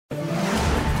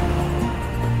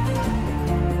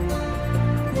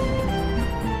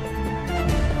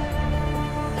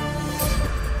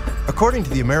According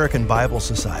to the American Bible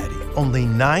Society, only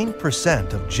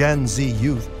 9% of Gen Z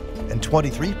youth and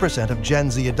 23% of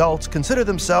Gen Z adults consider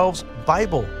themselves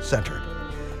Bible-centered.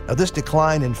 Now, this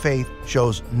decline in faith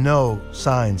shows no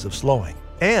signs of slowing,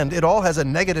 and it all has a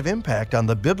negative impact on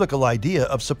the biblical idea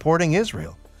of supporting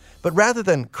Israel. But rather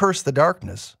than curse the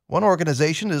darkness, one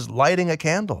organization is lighting a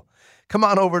candle. Come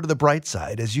on over to the bright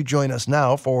side as you join us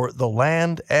now for The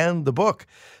Land and the Book.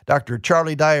 Dr.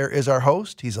 Charlie Dyer is our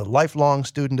host. He's a lifelong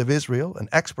student of Israel, an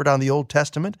expert on the Old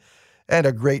Testament, and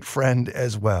a great friend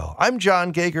as well. I'm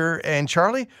John Gager, and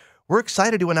Charlie, we're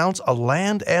excited to announce A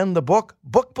Land and the Book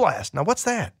Book Blast. Now, what's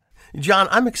that? John,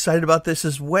 I'm excited about this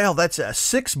as well. That's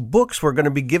 6 books we're going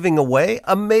to be giving away.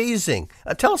 Amazing.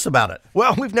 Tell us about it.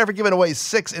 Well, we've never given away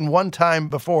 6 in one time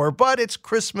before, but it's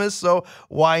Christmas, so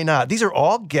why not? These are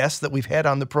all guests that we've had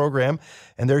on the program,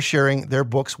 and they're sharing their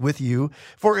books with you.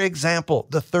 For example,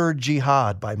 The Third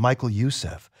Jihad by Michael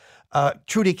Youssef.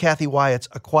 Trudy Cathy Wyatt's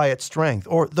A Quiet Strength,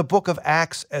 or The Book of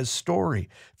Acts as Story,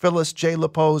 Phyllis J.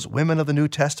 Lepo's Women of the New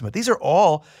Testament. These are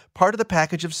all part of the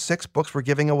package of 6 books we're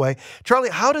giving away. Charlie,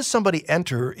 how does somebody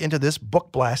enter into this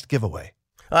Book Blast giveaway?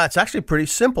 It's actually pretty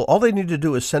simple. All they need to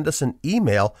do is send us an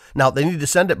email. Now, they need to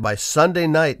send it by Sunday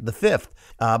night, the 5th,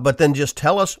 but then just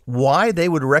tell us why they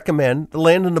would recommend The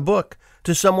Land and the Book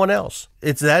to someone else.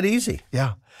 It's that easy.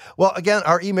 Yeah. Well, again,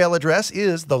 our email address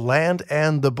is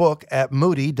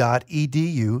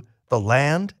thelandandthebook@moody.edu,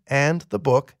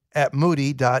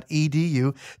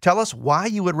 thelandandthebook@moody.edu. Tell us why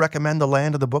you would recommend The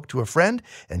Land and the Book to a friend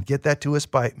and get that to us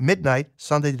by midnight,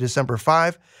 Sunday, December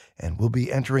 5, and we'll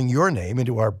be entering your name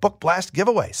into our Book Blast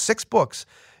giveaway, 6 books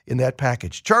in that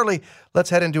package. Charlie,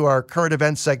 let's head into our current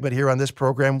events segment here on this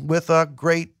program with a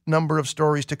great number of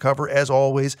stories to cover, as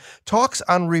always. Talks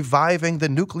on reviving the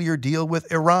nuclear deal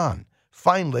with Iran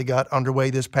finally got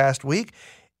underway this past week.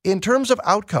 In terms of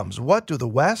outcomes, what do the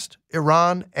West,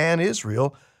 Iran, and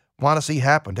Israel want to see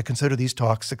happen to consider these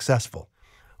talks successful?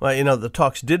 Well, the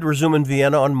talks did resume in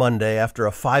Vienna on Monday after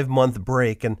a 5-month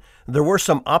break, and there were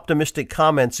some optimistic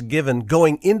comments given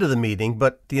going into the meeting,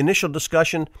 but the initial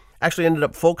discussion actually ended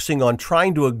up focusing on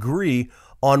trying to agree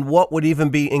on what would even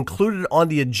be included on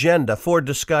the agenda for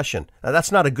discussion. Now,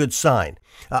 that's not a good sign.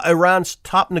 Iran's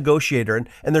top negotiator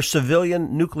and their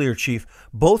civilian nuclear chief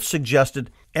both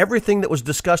suggested everything that was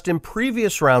discussed in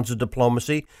previous rounds of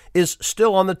diplomacy is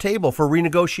still on the table for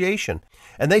renegotiation.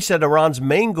 And they said Iran's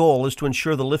main goal is to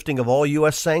ensure the lifting of all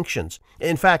U.S. sanctions.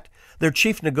 In fact, their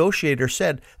chief negotiator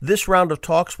said this round of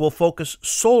talks will focus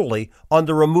solely on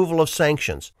the removal of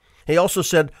sanctions. He also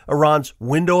said Iran's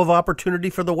window of opportunity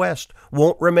for the West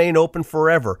won't remain open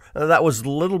forever. That was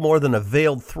little more than a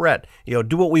veiled threat.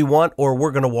 Do what we want or we're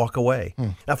going to walk away.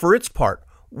 Now, for its part,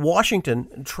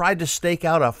 Washington tried to stake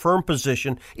out a firm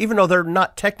position, even though they're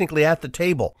not technically at the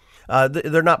table.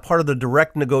 They're not part of the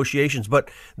direct negotiations, but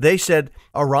they said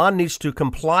Iran needs to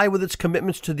comply with its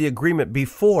commitments to the agreement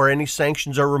before any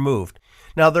sanctions are removed.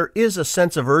 Now, there is a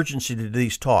sense of urgency to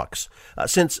these talks.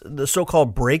 Since the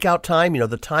so-called breakout time,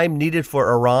 the time needed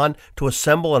for Iran to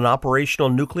assemble an operational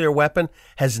nuclear weapon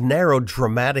has narrowed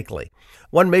dramatically.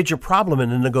 One major problem in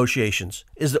the negotiations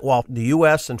is that while the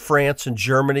U.S. and France and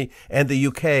Germany and the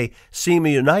U.K. seem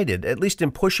united, at least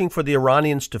in pushing for the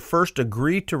Iranians to first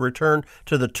agree to return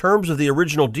to the terms of the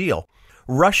original deal,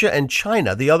 Russia and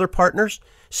China, the other partners,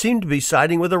 seem to be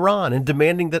siding with Iran and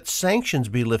demanding that sanctions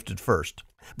be lifted first.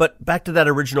 But back to that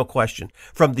original question.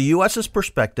 From the U.S.'s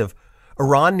perspective,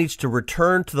 Iran needs to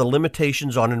return to the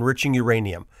limitations on enriching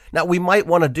uranium. Now, we might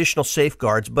want additional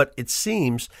safeguards, but it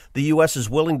seems the U.S. is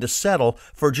willing to settle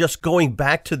for just going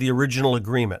back to the original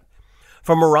agreement.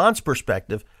 From Iran's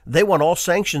perspective, they want all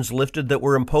sanctions lifted that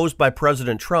were imposed by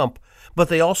President Trump, but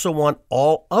they also want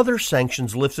all other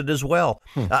sanctions lifted as well.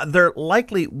 They're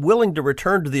likely willing to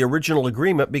return to the original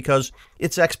agreement because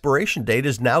its expiration date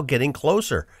is now getting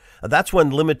closer. That's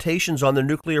when limitations on their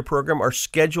nuclear program are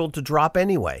scheduled to drop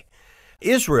anyway.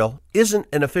 Israel isn't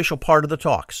an official part of the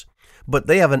talks, but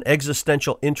they have an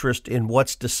existential interest in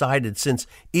what's decided since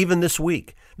even this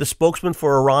week, the spokesman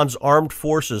for Iran's armed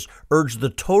forces urged the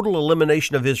total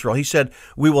elimination of Israel. He said,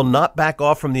 "We will not back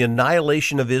off from the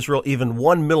annihilation of Israel even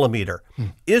 1 millimeter."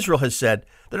 Israel has said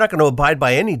they're not going to abide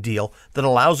by any deal that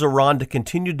allows Iran to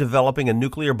continue developing a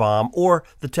nuclear bomb or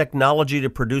the technology to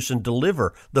produce and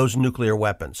deliver those nuclear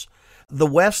weapons. The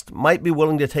West might be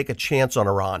willing to take a chance on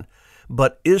Iran,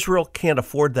 but Israel can't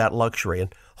afford that luxury.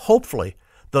 And hopefully,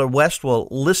 the West will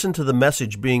listen to the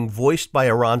message being voiced by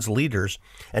Iran's leaders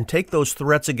and take those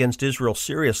threats against Israel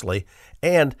seriously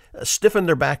and stiffen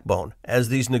their backbone as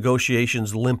these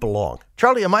negotiations limp along.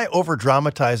 Charlie, am I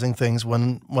over-dramatizing things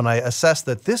when I assess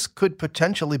that this could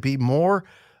potentially be more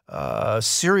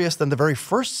serious than the very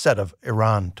first set of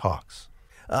Iran talks.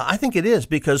 I think it is,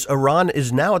 because Iran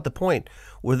is now at the point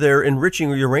where they're enriching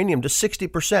uranium to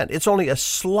 60%. It's only a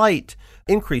slight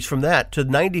increase from that to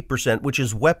 90%, which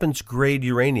is weapons-grade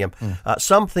uranium.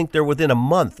 Some think they're within a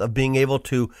month of being able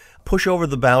to push over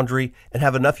the boundary and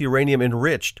have enough uranium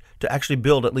enriched to actually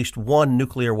build at least one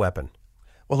nuclear weapon.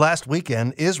 Well, last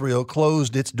weekend, Israel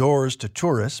closed its doors to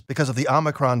tourists because of the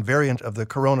Omicron variant of the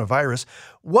coronavirus.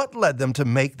 What led them to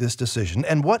make this decision,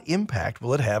 and what impact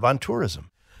will it have on tourism?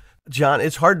 John,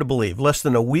 it's hard to believe. Less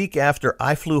than a week after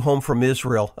I flew home from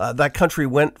Israel, that country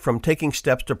went from taking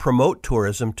steps to promote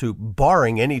tourism to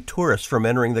barring any tourists from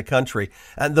entering the country.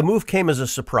 And the move came as a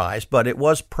surprise, but it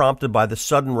was prompted by the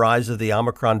sudden rise of the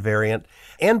Omicron variant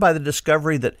and by the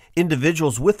discovery that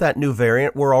individuals with that new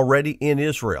variant were already in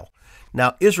Israel.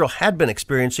 Now, Israel had been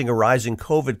experiencing a rise in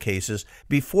COVID cases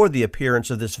before the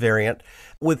appearance of this variant,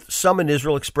 with some in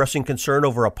Israel expressing concern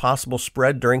over a possible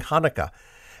spread during Hanukkah.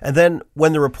 And then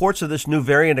when the reports of this new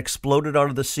variant exploded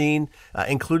onto the scene,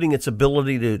 including its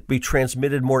ability to be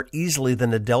transmitted more easily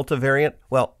than the Delta variant,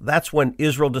 well, that's when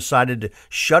Israel decided to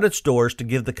shut its doors to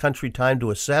give the country time to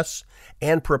assess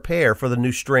and prepare for the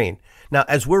new strain. Now,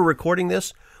 as we're recording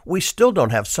this, we still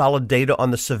don't have solid data on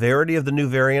the severity of the new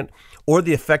variant or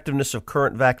the effectiveness of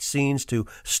current vaccines to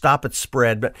stop its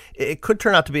spread, but it could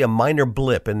turn out to be a minor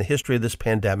blip in the history of this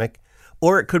pandemic,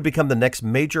 or it could become the next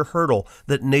major hurdle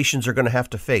that nations are going to have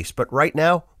to face. But right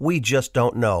now, we just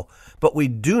don't know. But we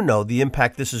do know the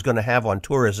impact this is going to have on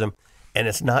tourism, and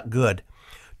it's not good.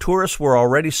 Tourists were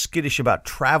already skittish about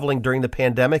traveling during the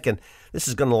pandemic, and this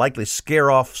is going to likely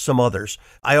scare off some others.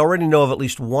 I already know of at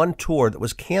least one tour that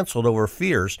was canceled over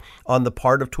fears on the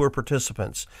part of tour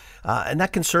participants. And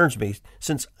that concerns me,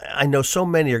 since I know so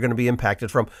many are going to be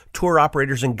impacted, from tour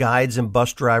operators and guides and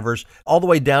bus drivers, all the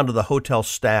way down to the hotel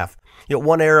staff. You know,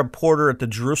 one Arab porter at the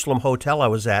Jerusalem hotel I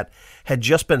was at had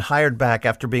just been hired back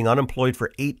after being unemployed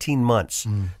for 18 months.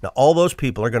 Now, all those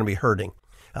people are going to be hurting.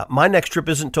 My next trip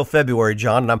isn't until February,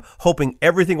 John, and I'm hoping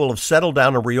everything will have settled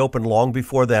down and reopened long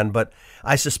before then. But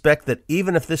I suspect that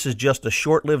even if this is just a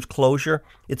short-lived closure,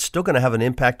 it's still going to have an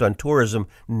impact on tourism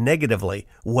negatively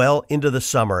well into the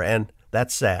summer, and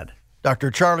that's sad.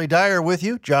 Dr. Charlie Dyer with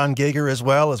you, John Gauger as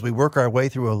well, as we work our way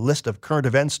through a list of current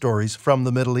event stories from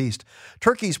the Middle East.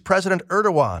 Turkey's President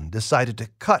Erdogan decided to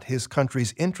cut his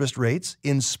country's interest rates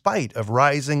in spite of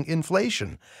rising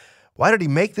inflation. Why did he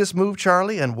make this move,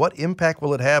 Charlie, and what impact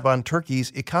will it have on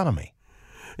Turkey's economy?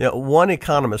 You know, one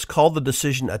economist called the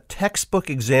decision a textbook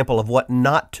example of what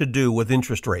not to do with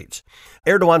interest rates.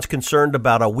 Erdogan's concerned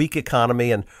about a weak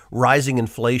economy and rising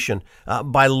inflation.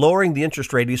 By lowering the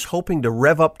interest rate, he's hoping to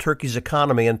rev up Turkey's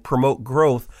economy and promote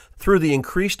growth through the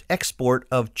increased export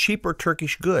of cheaper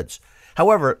Turkish goods.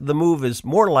 However, the move is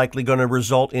more likely going to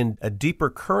result in a deeper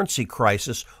currency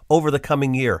crisis over the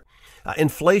coming year.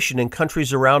 Inflation in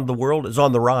countries around the world is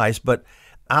on the rise, but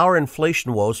our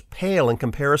inflation woes pale in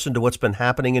comparison to what's been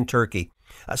happening in Turkey.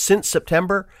 Since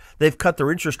September, they've cut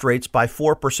their interest rates by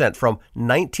 4%, from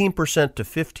 19% to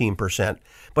 15%.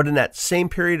 But in that same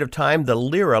period of time, the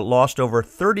lira lost over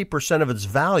 30% of its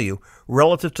value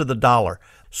relative to the dollar.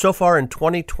 So far in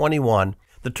 2021,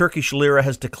 the Turkish lira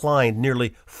has declined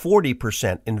nearly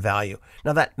 40% in value.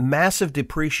 Now, that massive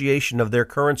depreciation of their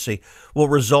currency will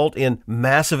result in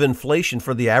massive inflation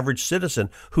for the average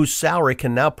citizen, whose salary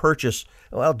can now purchase,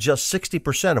 well, just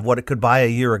 60% of what it could buy a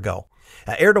year ago.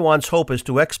 Erdogan's hope is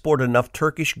to export enough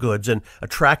Turkish goods and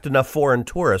attract enough foreign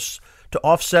tourists to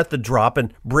offset the drop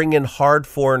and bring in hard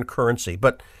foreign currency.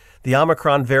 But the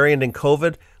Omicron variant and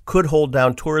COVID could hold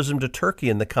down tourism to Turkey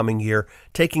in the coming year,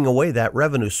 taking away that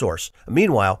revenue source.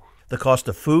 Meanwhile, the cost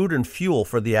of food and fuel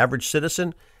for the average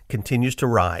citizen continues to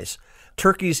rise.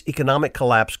 Turkey's economic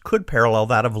collapse could parallel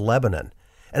that of Lebanon.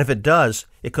 And if it does,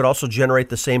 it could also generate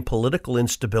the same political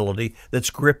instability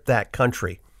that's gripped that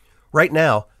country. Right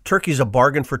now, Turkey's a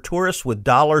bargain for tourists with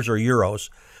dollars or euros,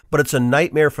 but it's a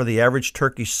nightmare for the average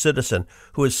Turkish citizen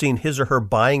who has seen his or her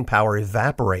buying power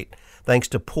evaporate thanks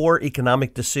to poor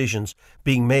economic decisions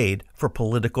being made for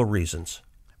political reasons.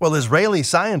 Well, Israeli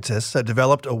scientists have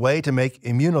developed a way to make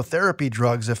immunotherapy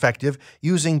drugs effective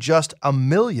using just a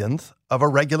millionth of a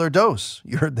regular dose.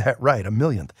 You heard that right, a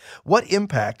millionth. What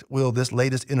impact will this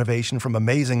latest innovation from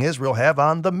Amazing Israel have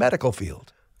on the medical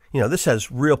field? You know, this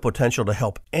has real potential to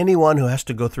help anyone who has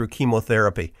to go through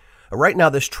chemotherapy. Right now,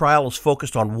 this trial is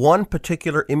focused on one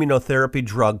particular immunotherapy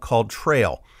drug called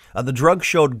Trail. The drug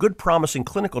showed good promise in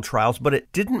clinical trials, but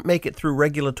it didn't make it through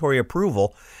regulatory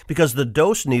approval because the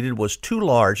dose needed was too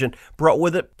large and brought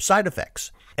with it side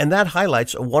effects. And that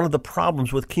highlights one of the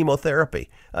problems with chemotherapy.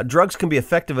 Drugs can be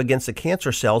effective against the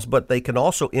cancer cells, but they can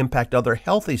also impact other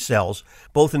healthy cells,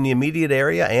 both in the immediate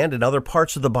area and in other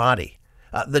parts of the body.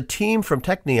 The team from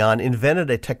Technion invented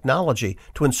a technology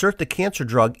to insert the cancer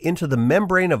drug into the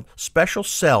membrane of special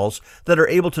cells that are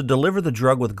able to deliver the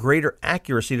drug with greater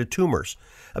accuracy to tumors.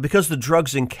 Because the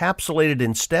drug's encapsulated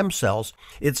in stem cells,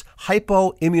 it's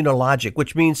hypoimmunologic,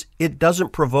 which means it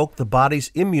doesn't provoke the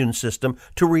body's immune system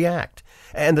to react.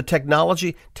 And the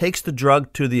technology takes the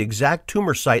drug to the exact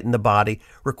tumor site in the body,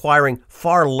 requiring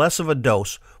far less of a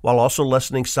dose while also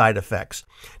lessening side effects.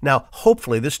 Now,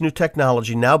 hopefully, this new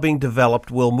technology now being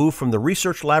developed will move from the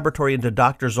research laboratory into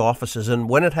doctors' offices, and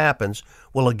when it happens,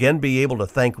 we'll again be able to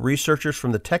thank researchers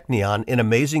from the Technion in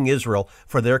Amazing Israel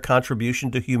for their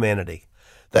contribution to humanity.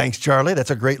 Thanks, Charlie.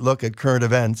 That's a great look at current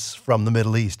events from the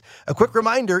Middle East. A quick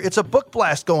reminder, it's a book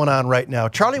blast going on right now.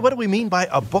 Charlie, what do we mean by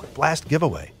a book blast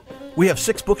giveaway? We have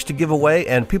 6 books to give away,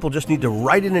 and people just need to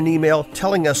write in an email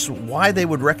telling us why they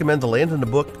would recommend The Land and the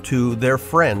Book to their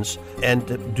friends,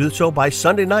 and do so by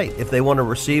Sunday night if they want to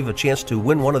receive a chance to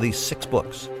win one of these 6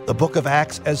 books. The Book of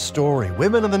Acts as Story,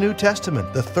 Women in the New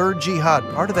Testament, The Third Jihad,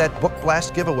 part of that book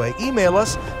blast giveaway. Email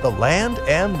us,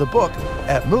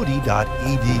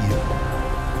 thelandandthebook@moody.edu.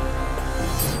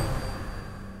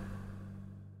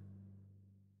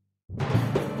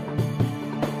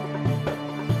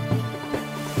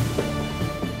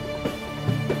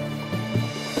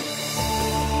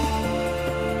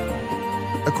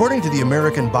 According to the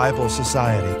American Bible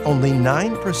Society, only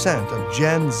 9% of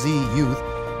Gen Z youth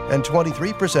and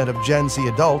 23% of Gen Z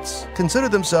adults consider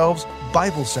themselves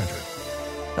Bible-centered.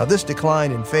 Now, this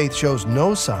decline in faith shows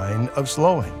no sign of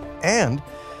slowing, and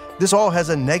this all has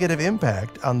a negative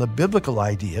impact on the biblical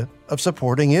idea of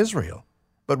supporting Israel.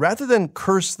 But rather than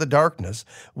curse the darkness,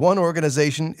 one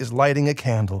organization is lighting a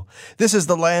candle. This is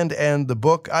The Land and the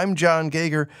Book. I'm John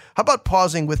Gauger. How about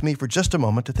pausing with me for just a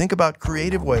moment to think about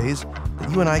creative ways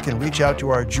that you and I can reach out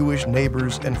to our Jewish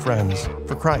neighbors and friends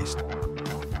for Christ?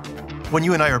 When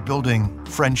you and I are building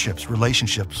friendships,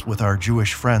 relationships with our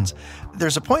Jewish friends,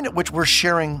 there's a point at which we're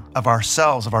sharing of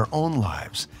ourselves, of our own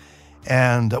lives.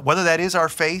 And whether that is our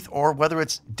faith or whether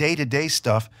it's day-to-day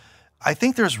stuff, I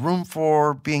think there's room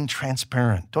for being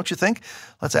transparent, don't you think?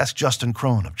 Let's ask Justin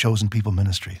Crone of Chosen People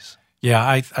Ministries. Yeah,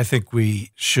 I think we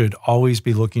should always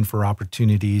be looking for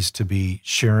opportunities to be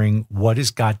sharing what is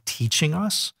God teaching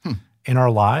us in our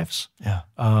lives. Yeah.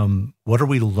 What are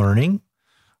we learning?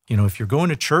 You know, if you're going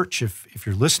to church, if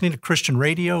you're listening to Christian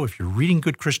radio, if you're reading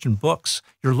good Christian books,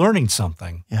 you're learning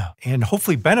something. Yeah. And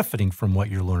hopefully benefiting from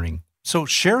what you're learning. So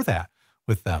share that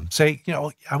with them. Say, you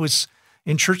know, I was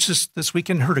in church this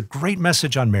weekend, heard a great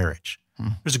message on marriage.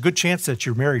 There's a good chance that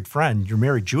your married friend, your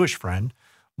married Jewish friend,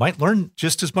 might learn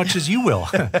just as much as you will.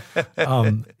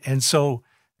 And so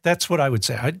that's what I would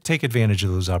say. I'd take advantage of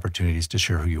those opportunities to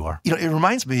share who you are. You know, it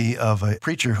reminds me of a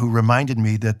preacher who reminded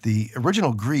me that the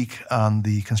original Greek on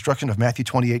the construction of Matthew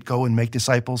 28, go and make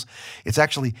disciples, it's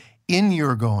actually in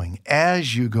your going,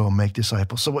 as you go make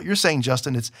disciples. So what you're saying,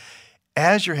 Justin, it's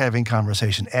as you're having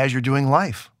conversation, as you're doing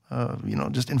life,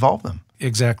 just involve them.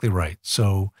 Exactly right.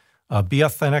 So be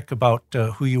authentic about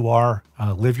who you are,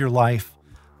 live your life.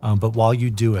 But while you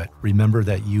do it, remember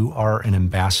that you are an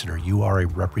ambassador. You are a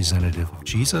representative of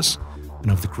Jesus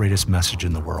and of the greatest message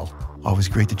in the world. Always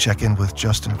great to check in with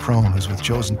Justin Crone, who's with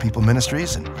Chosen People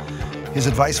Ministries, and his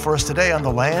advice for us today on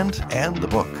The Land and the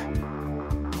Book.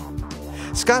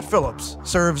 Scott Phillips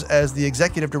serves as the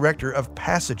executive director of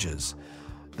Passages.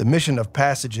 The mission of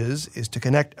Passages is to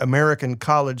connect American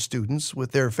college students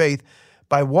with their faith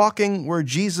by walking where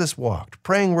Jesus walked,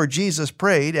 praying where Jesus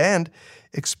prayed, and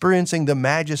experiencing the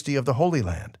majesty of the Holy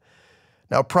Land.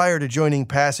 Now, prior to joining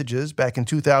Passages back in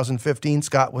 2015,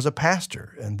 Scott was a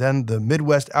pastor and then the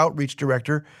Midwest Outreach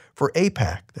Director for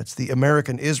AIPAC, that's the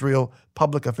American Israel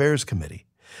Public Affairs Committee.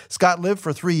 Scott lived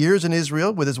for 3 years in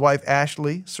Israel with his wife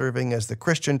Ashley, serving as the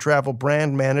Christian Travel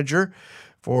Brand Manager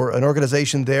for an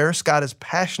organization there. Scott is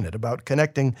passionate about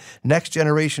connecting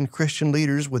next-generation Christian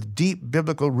leaders with deep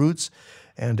biblical roots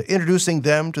and introducing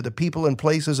them to the people and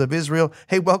places of Israel.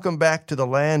 Hey, welcome back to The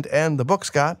Land and the Book,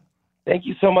 Scott. Thank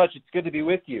you so much. It's good to be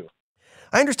with you.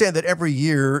 I understand that every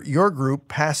year your group,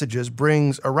 Passages,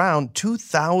 brings around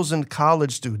 2,000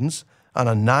 college students on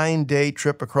a 9-day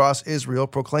trip across Israel,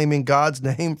 proclaiming God's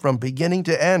name from beginning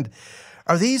to end.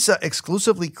 Are these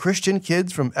exclusively Christian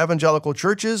kids from evangelical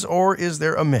churches, or is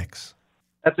there a mix?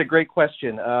 That's a great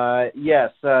question.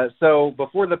 Yes. So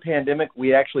before the pandemic,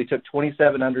 we actually took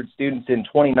 2,700 students in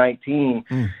 2019,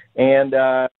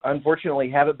 and unfortunately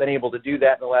haven't been able to do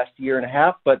that in the last year and a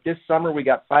half. But this summer, we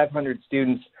got 500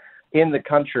 students in the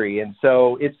country, and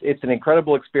so it's an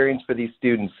incredible experience for these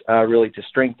students, really to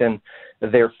strengthen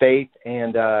their faith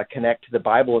and connect to the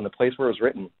Bible in the place where it was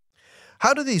written.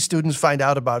 How do these students find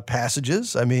out about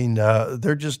passages? I mean,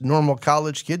 they're just normal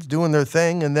college kids doing their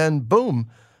thing, and then boom,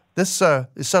 this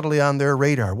is suddenly on their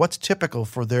radar. What's typical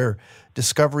for their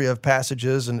discovery of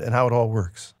passages and how it all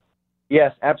works?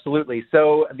 Yes, absolutely.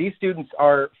 So these students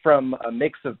are from a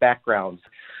mix of backgrounds.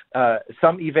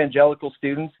 Some evangelical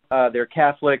students, they're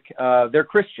Catholic, they're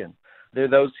Christian. They're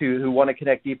those who want to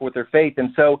connect deeper with their faith.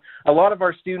 And so a lot of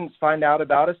our students find out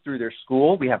about us through their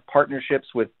school. We have partnerships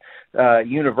with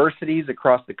universities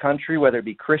across the country, whether it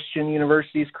be Christian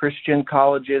universities, Christian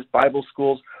colleges, Bible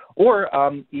schools, or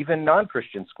even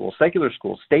non-Christian schools, secular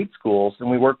schools, state schools. And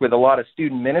we work with a lot of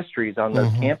student ministries on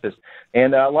those campuses.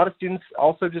 And a lot of students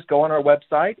also just go on our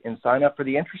website and sign up for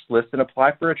the interest list and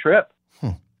apply for a trip.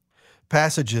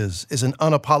 Passages is an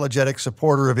unapologetic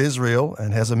supporter of Israel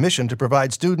and has a mission to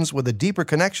provide students with a deeper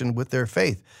connection with their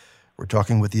faith. We're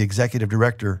talking with the executive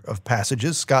director of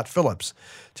Passages, Scott Phillips,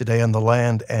 today on The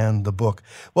Land and the Book.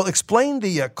 Well, explain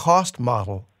the cost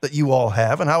model that you all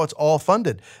have and how it's all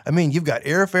funded. I mean, you've got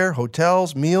airfare,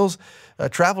 hotels, meals.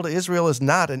 Travel to Israel is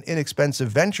not an inexpensive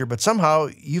venture, but somehow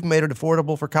you've made it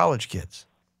affordable for college kids.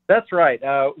 That's right.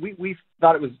 We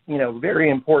thought it was, very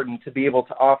important to be able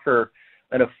to offer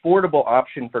an affordable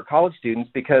option for college students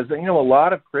because, a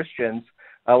lot of Christians,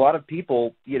 a lot of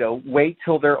people, wait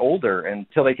till they're older and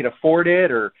till they can afford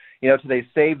it or, till they've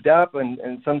saved up.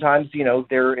 And sometimes,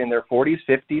 they're in their 40s,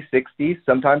 50s, 60s,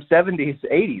 sometimes 70s,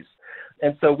 80s.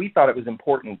 And so we thought it was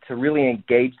important to really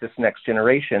engage this next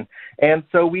generation. And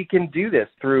so we can do this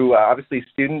through, obviously,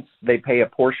 students. They pay a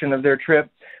portion of their trip,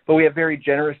 but we have very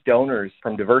generous donors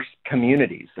from diverse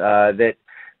communities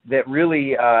that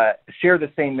really share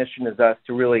the same mission as us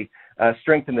to really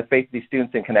strengthen the faith of these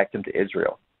students and connect them to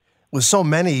Israel. With so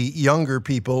many younger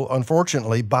people,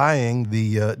 unfortunately, buying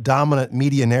the dominant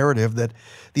media narrative that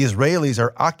the Israelis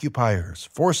are occupiers,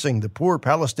 forcing the poor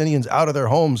Palestinians out of their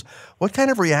homes, what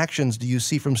kind of reactions do you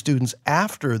see from students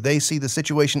after they see the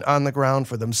situation on the ground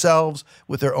for themselves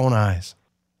with their own eyes?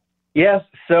 Yes.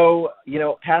 So,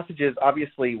 Passages,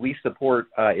 obviously, we support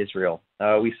Israel.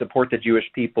 We support the Jewish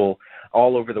people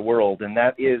all over the world, and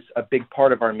that is a big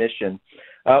part of our mission.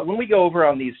 When we go over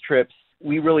on these trips,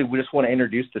 we just want to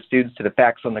introduce the students to the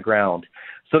facts on the ground.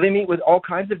 So they meet with all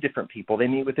kinds of different people. They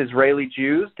meet with Israeli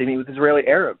Jews. They meet with Israeli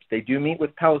Arabs. They do meet with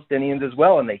Palestinians as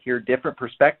well, and they hear different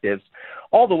perspectives,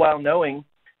 all the while knowing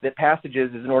that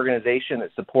Passages is an organization that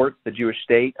supports the Jewish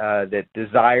state, that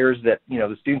desires that,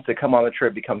 the students that come on the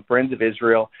trip become friends of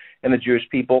Israel and the Jewish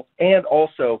people, and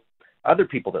also other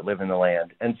people that live in the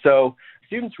land. And so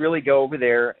students really go over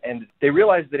there and they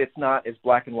realize that it's not as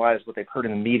black and white as what they've heard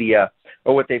in the media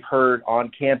or what they've heard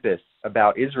on campus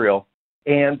about Israel.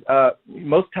 And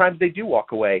most times they do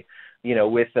walk away,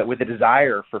 with a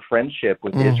desire for friendship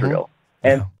with Israel.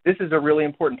 And this is a really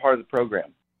important part of the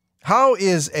program. How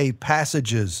is a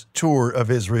Passages tour of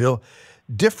Israel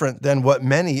different than what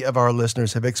many of our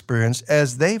listeners have experienced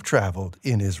as they've traveled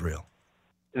in Israel?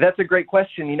 That's a great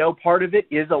question. Part of it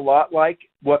is a lot like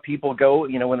what people go,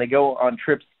 when they go on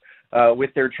trips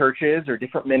with their churches or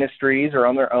different ministries or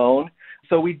on their own.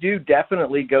 So we do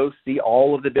definitely go see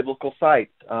all of the biblical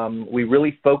sites. We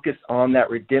really focus on that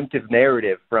redemptive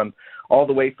narrative from all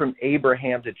the way from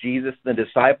Abraham to Jesus, the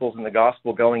disciples, and the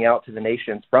gospel going out to the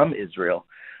nations from Israel.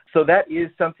 So that is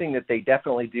something that they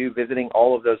definitely do, visiting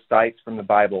all of those sites from the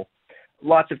Bible.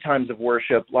 Lots of times of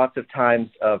worship, lots of times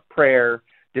of prayer,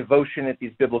 devotion at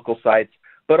these biblical sites.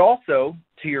 But also,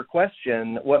 to your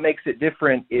question, what makes it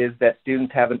different is that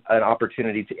students have an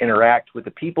opportunity to interact with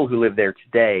the people who live there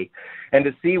today and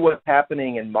to see what's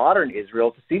happening in modern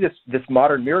Israel, to see this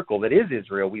modern miracle that is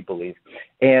Israel, we believe,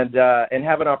 and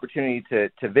have an opportunity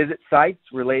to visit sites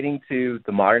relating to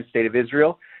the modern state of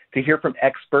Israel, to hear from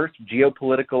experts,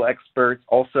 geopolitical experts,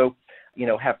 also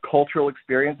have cultural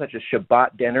experience such as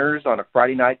Shabbat dinners on a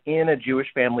Friday night in a Jewish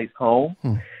family's home,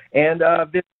 and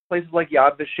visit places like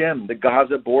Yad Vashem, the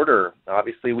Gaza border.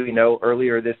 Obviously, we know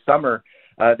earlier this summer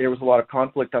there was a lot of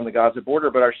conflict on the Gaza border,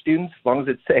 but our students, as long as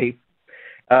it's safe,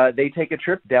 they take a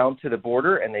trip down to the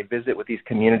border and they visit with these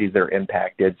communities that are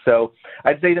impacted. So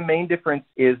I'd say the main difference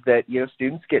is that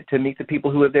students get to meet the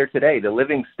people who live there today, the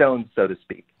living stones, so to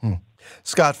speak.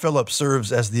 Scott Phillips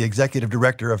serves as the executive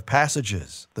director of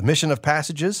Passages. The mission of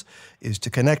Passages is to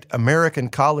connect American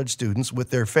college students with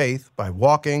their faith by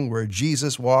walking where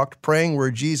Jesus walked, praying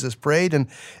where Jesus prayed, and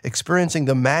experiencing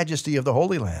the majesty of the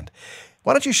Holy Land.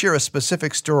 Why don't you share a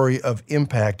specific story of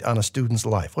impact on a student's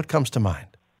life? What comes to mind?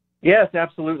 Yes,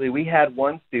 absolutely. We had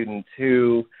one student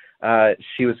who,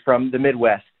 she was from the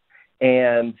Midwest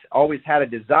and always had a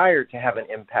desire to have an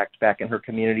impact back in her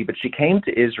community, but she came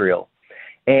to Israel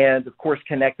and, of course,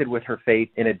 connected with her faith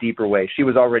in a deeper way. She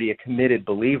was already a committed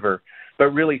believer, but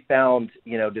really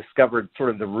discovered sort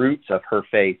of the roots of her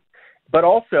faith, but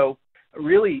also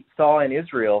really saw in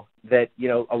Israel that,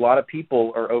 a lot of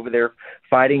people are over there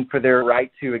fighting for their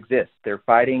right to exist. They're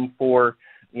fighting for,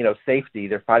 safety.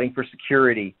 They're fighting for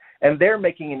security, and they're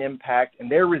making an impact, and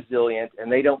they're resilient,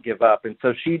 and they don't give up. And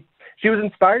so she was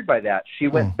inspired by that. She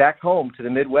went back home to the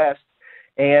Midwest,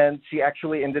 and she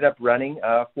actually ended up running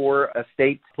for a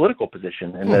state political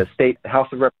position in the state House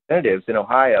of Representatives in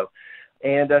Ohio.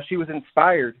 And she was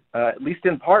inspired, at least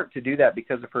in part, to do that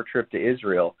because of her trip to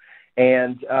Israel.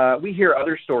 And we hear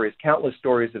other stories, countless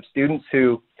stories of students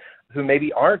who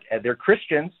maybe aren't, they're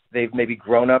Christians, they've maybe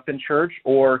grown up in church,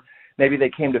 or maybe they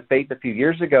came to faith a few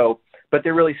years ago, but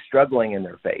they're really struggling in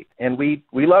their faith. And we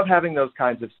love having those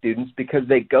kinds of students because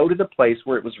they go to the place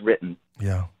where it was written,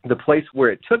 the place where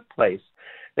it took place.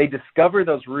 They discover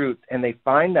those roots and they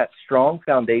find that strong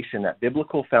foundation, that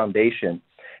biblical foundation,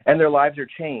 and their lives are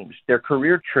changed. Their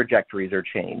career trajectories are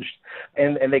changed,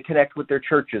 and they connect with their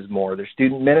churches more, their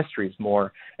student ministries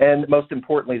more, and most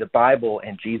importantly, the Bible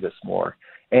and Jesus more.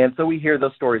 And so we hear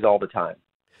those stories all the time.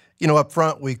 Up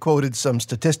front, we quoted some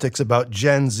statistics about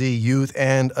Gen Z youth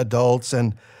and adults,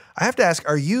 and I have to ask,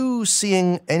 are you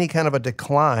seeing any kind of a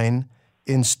decline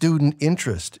in student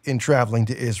interest in traveling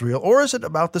to Israel, or is it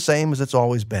about the same as it's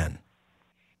always been?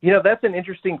 That's an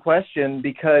interesting question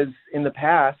because in the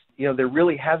past, there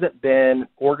really hasn't been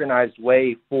organized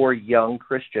way for young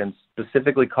Christians,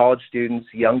 specifically college students,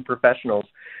 young professionals,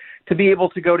 to be able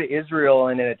to go to Israel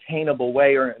in an attainable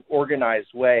way or an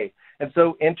organized way. And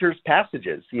so enters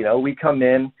Passages. We come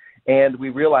in and we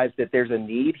realize that there's a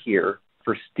need here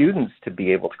for students to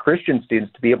be able to, Christian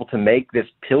students to be able to make this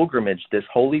pilgrimage, this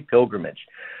holy pilgrimage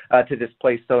to this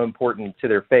place so important to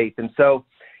their faith. And so,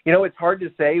 it's hard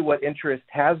to say what interest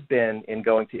has been in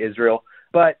going to Israel,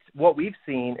 but what we've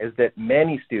seen is that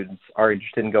many students are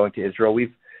interested in going to Israel.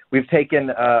 We've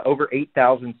taken over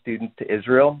 8,000 students to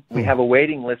Israel. We have a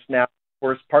waiting list now, of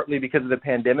course, partly because of the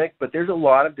pandemic, but there's a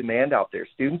lot of demand out there.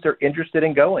 Students are interested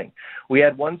in going. We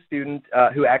had one student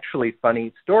who actually,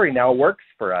 funny story, now works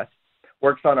for us,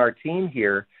 works on our team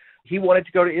here. He wanted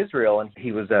to go to Israel, and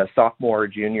he was a sophomore or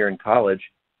junior in college.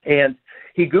 And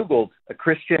he Googled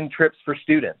Christian trips for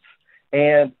students,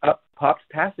 and up popped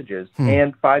Passages.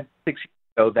 And 5-6 years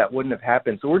ago, that wouldn't have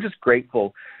happened. So we're just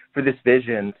grateful for this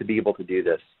vision to be able to do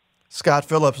this. Scott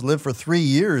Phillips lived for 3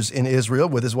 years in Israel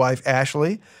with his wife,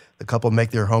 Ashley. The couple make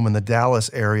their home in the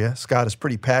Dallas area. Scott is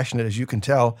pretty passionate, as you can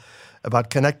tell, about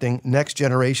connecting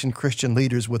next-generation Christian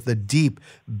leaders with the deep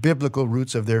biblical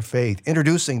roots of their faith,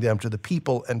 introducing them to the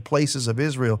people and places of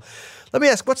Israel. Let me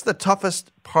ask, what's the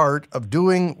toughest part of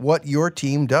doing what your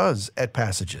team does at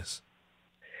Passages?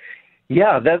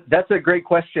 Yeah, that's a great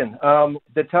question.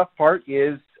 The tough part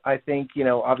is, I think,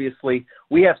 obviously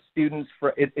we have students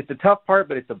it's a tough part,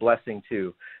 but it's a blessing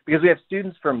too, because we have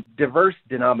students from diverse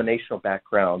denominational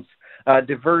backgrounds,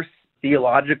 diverse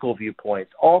theological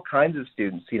viewpoints, all kinds of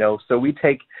students, so we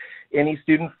take any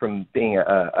student from being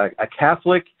a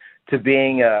Catholic to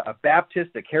being a Baptist,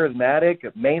 a charismatic,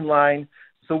 a mainline.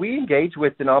 So we engage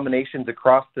with denominations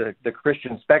across the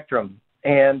Christian spectrum.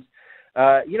 And,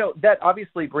 that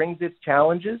obviously brings its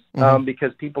challenges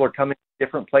because people are coming from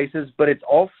different places, but it's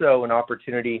also an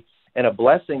opportunity and a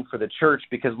blessing for the church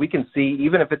because we can see,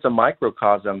 even if it's a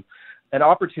microcosm, an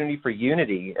opportunity for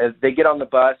unity as they get on the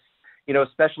bus,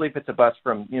 especially if it's a bus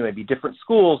from, maybe different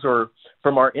schools or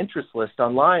from our interest list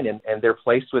online, and they're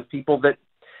placed with people that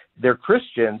they're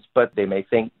Christians, but they may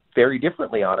think very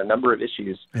differently on a number of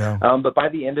issues. Yeah. But by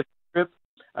the end of the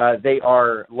trip, they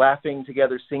are laughing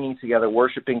together, singing together,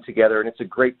 worshiping together, and it's a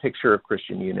great picture of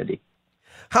Christian unity.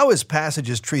 How is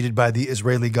Passages treated by the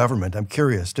Israeli government? I'm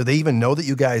curious. Do they even know that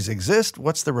you guys exist?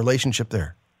 What's the relationship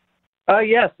there?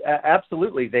 Yes,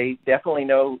 absolutely. They definitely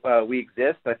know we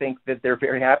exist. I think that they're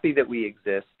very happy that we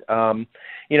exist.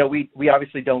 We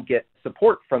obviously don't get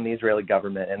support from the Israeli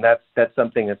government, and that's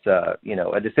something that's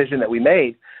a decision that we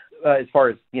made as far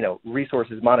as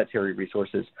resources, monetary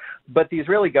resources. But the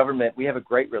Israeli government, we have a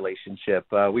great relationship.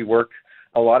 We work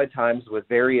a lot of times with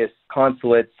various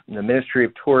consulates, the Ministry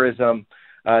of Tourism,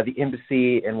 the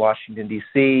embassy in Washington,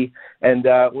 D.C., and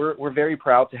we're very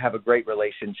proud to have a great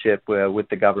relationship with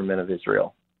the government of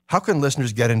Israel. How can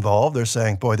listeners get involved? They're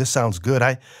saying, boy, this sounds good.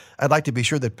 I'd like to be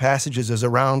sure that Passages is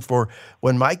around for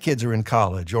when my kids are in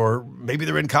college, or maybe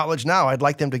they're in college now. I'd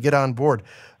like them to get on board.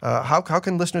 How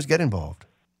can listeners get involved?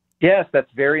 Yes, that's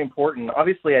very important.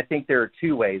 Obviously, I think there are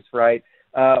two ways, right?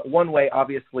 One way,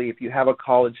 obviously, if you have a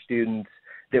college student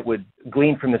that would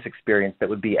glean from this experience, that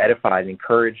would be edified,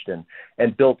 encouraged, and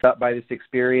built up by this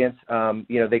experience,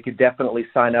 they could definitely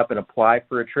sign up and apply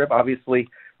for a trip. Obviously,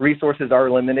 resources are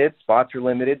limited, spots are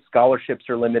limited, scholarships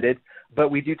are limited, but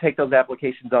we do take those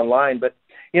applications online. But,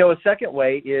 a second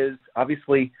way is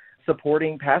obviously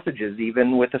supporting Passages,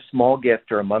 even with a small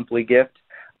gift or a monthly gift,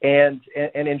 and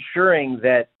ensuring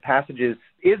that Passages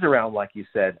is around, like you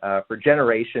said, for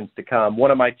generations to come. One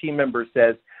of my team members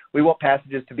says, we want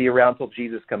Passages to be around till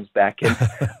Jesus comes back. And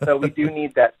so we do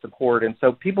need that support. And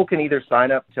so people can either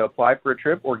sign up to apply for a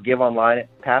trip or give online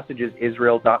at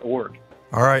passagesisrael.org.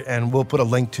 All right, and we'll put a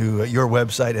link to your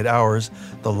website at ours,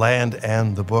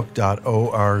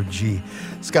 thelandandthebook.org.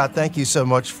 Scott, thank you so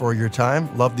much for your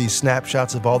time. Love these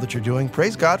snapshots of all that you're doing.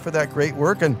 Praise God for that great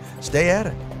work, and stay at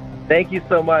it. Thank you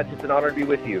so much. It's an honor to be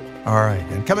with you. All right,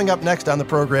 and coming up next on the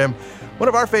program, one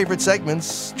of our favorite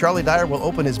segments, Charlie Dyer will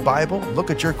open his Bible,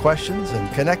 look at your questions, and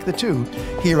connect the two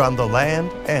here on The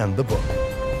Land and the Book.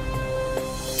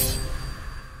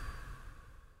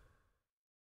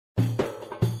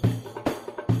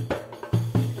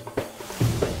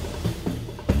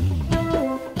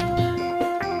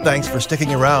 Thanks for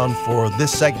sticking around for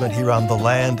this segment here on The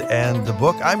Land and the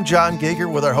Book. I'm John Geiger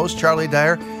with our host, Charlie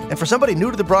Dyer. And for somebody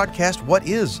new to the broadcast, what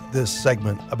is this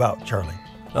segment about, Charlie?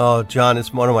 Oh, John,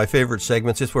 it's one of my favorite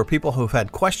segments. It's where people who've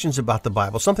had questions about the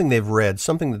Bible, something they've read,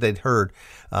 something that they'd heard,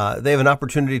 they have an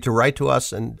opportunity to write to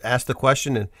us and ask the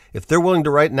question. And if they're willing to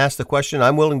write and ask the question,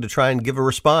 I'm willing to try and give a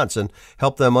response and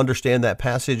help them understand that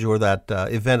passage or that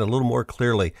event a little more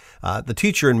clearly. The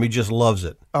teacher in me just loves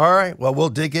it. All right. Well, we'll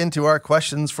dig into our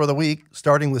questions for the week,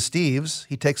 starting with Steve's.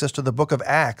 He takes us to the book of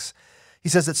Acts. He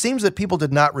says, it seems that people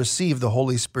did not receive the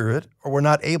Holy Spirit or were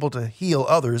not able to heal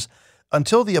others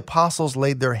until the apostles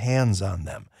laid their hands on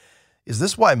them. Is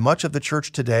this why much of the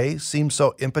church today seems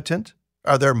so impotent?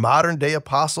 Are there modern-day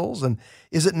apostles? And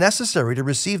is it necessary to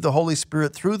receive the Holy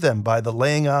Spirit through them by the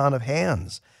laying on of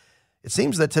hands? It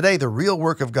seems that today the real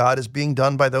work of God is being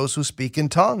done by those who speak in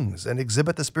tongues and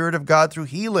exhibit the Spirit of God through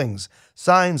healings,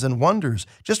 signs, and wonders.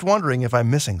 Just wondering if I'm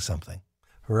missing something.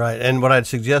 Right. And what I'd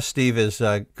suggest, Steve, is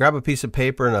grab a piece of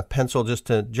paper and a pencil just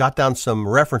to jot down some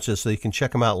references so you can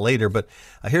check them out later. But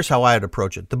here's how I'd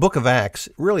approach it. The book of Acts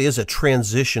really is a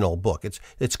transitional book.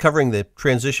 It's covering the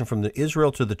transition from the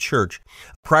Israel to the church.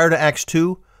 Prior to Acts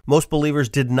 2, most believers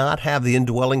did not have the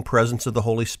indwelling presence of the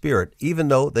Holy Spirit, even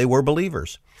though they were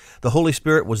believers. The Holy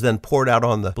Spirit was then poured out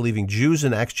on the believing Jews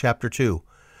in Acts chapter 2.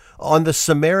 On the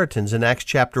Samaritans in Acts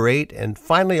chapter 8, and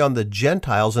finally on the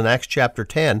Gentiles in Acts chapter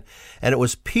 10. And it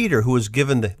was Peter who was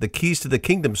given the keys to the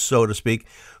kingdom, so to speak,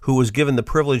 who was given the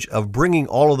privilege of bringing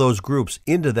all of those groups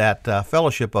into that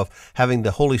fellowship of having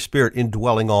the Holy Spirit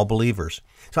indwelling all believers.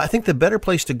 So I think the better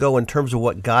place to go in terms of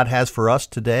what God has for us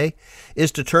today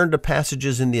is to turn to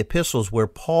passages in the epistles where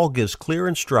Paul gives clear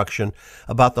instruction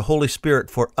about the Holy Spirit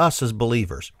for us as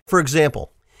believers. For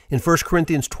example, in 1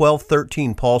 Corinthians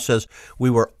 12:13, Paul says, we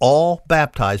were all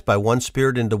baptized by one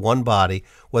Spirit into one body,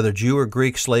 whether Jew or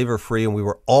Greek, slave or free, and we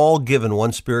were all given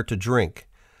one Spirit to drink.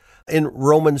 In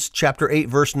Romans chapter 8,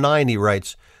 verse 9, he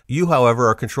writes, you, however,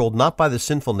 are controlled not by the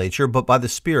sinful nature, but by the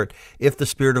Spirit, if the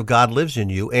Spirit of God lives in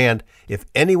you. And if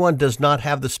anyone does not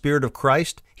have the Spirit of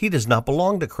Christ, he does not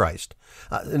belong to Christ.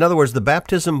 In other words, the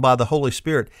baptism by the Holy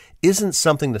Spirit isn't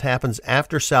something that happens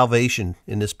after salvation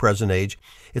in this present age.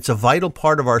 It's a vital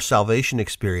part of our salvation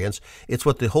experience. It's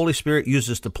what the Holy Spirit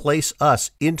uses to place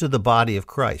us into the body of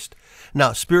Christ.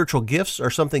 Now, spiritual gifts are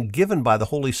something given by the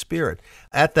Holy Spirit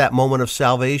at that moment of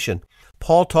salvation.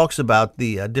 Paul talks about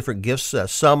the different gifts.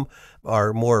 Some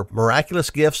are more miraculous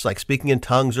gifts, like speaking in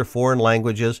tongues or foreign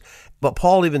languages. But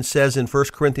Paul even says in 1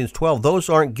 Corinthians 12, those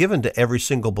aren't given to every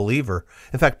single believer.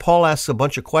 In fact, Paul asks a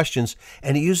bunch of questions,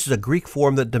 and he uses a Greek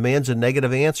form that demands a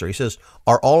negative answer. He says,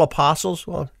 are all apostles?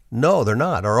 Well, no, they're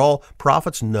not. Are all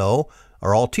prophets? No.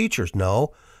 Are all teachers?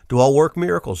 No. Do all work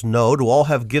miracles? No. Do all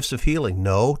have gifts of healing?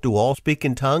 No. Do all speak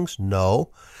in tongues? No.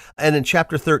 And in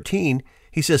chapter 13,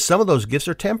 he says some of those gifts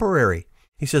are temporary.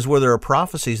 He says where there are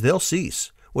prophecies, they'll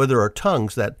cease. Where there are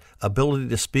tongues, that ability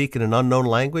to speak in an unknown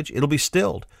language, it'll be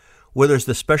stilled. Where there's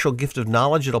the special gift of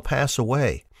knowledge, it'll pass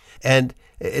away. And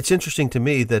it's interesting to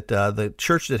me that the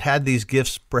church that had these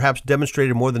gifts perhaps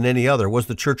demonstrated more than any other was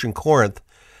the church in Corinth.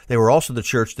 They were also the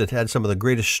church that had some of the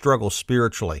greatest struggles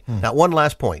spiritually. Now, one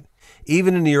last point.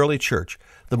 Even in the early church,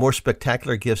 the more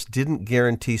spectacular gifts didn't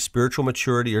guarantee spiritual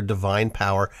maturity or divine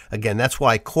power. Again, that's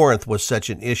why Corinth was such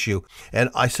an issue. And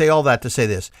I say all that to say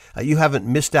this. You haven't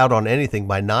missed out on anything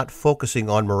by not focusing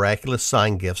on miraculous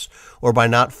sign gifts or by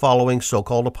not following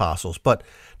so-called apostles, but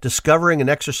discovering and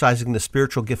exercising the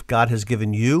spiritual gift God has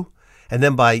given you, and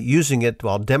then by using it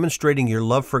while demonstrating your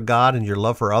love for God and your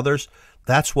love for others,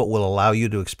 that's what will allow you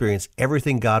to experience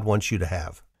everything God wants you to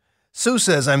have. Sue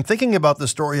says, I'm thinking about the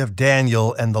story of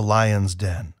Daniel and the lion's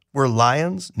den. Were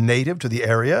lions native to the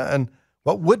area? And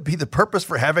what would be the purpose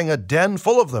for having a den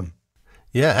full of them?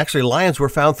 Yeah, actually, lions were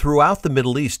found throughout the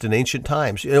Middle East in ancient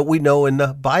times. We know in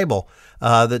the Bible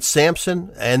that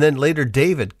Samson and then later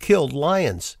David killed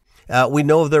lions. We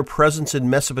know of their presence in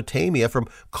Mesopotamia from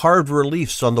carved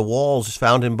reliefs on the walls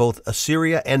found in both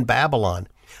Assyria and Babylon.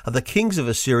 The kings of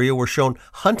Assyria were shown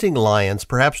hunting lions,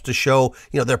 perhaps to show,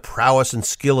 their prowess and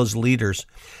skill as leaders.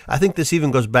 I think this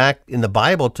even goes back in the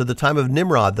Bible to the time of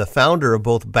Nimrod, the founder of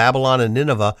both Babylon and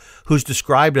Nineveh, who's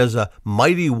described as a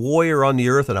mighty warrior on the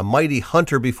earth and a mighty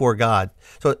hunter before God.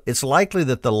 So it's likely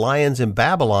that the lions in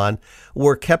Babylon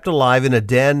were kept alive in a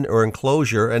den or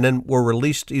enclosure and then were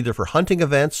released either for hunting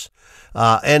events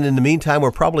and in the meantime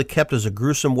were probably kept as a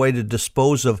gruesome way to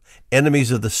dispose of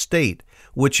enemies of the state,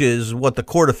 which is what the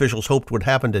court officials hoped would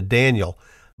happen to Daniel,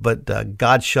 but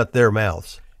God shut their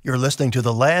mouths. You're listening to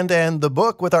The Land and the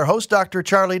Book with our host, Dr.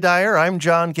 Charlie Dyer. I'm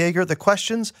John Gauger. The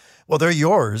questions, well, they're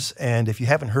yours, and if you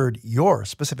haven't heard your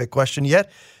specific question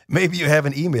yet, maybe you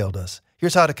haven't emailed us.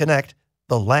 Here's how to connect: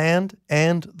 The Land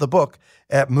and the Book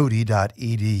at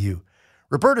moody.edu.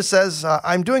 Roberta says,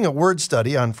 I'm doing a word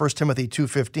study on 1 Timothy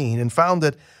 2:15 and found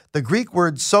that the Greek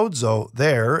word sozo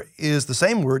there is the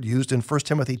same word used in 1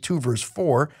 Timothy 2, verse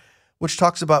 4, which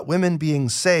talks about women being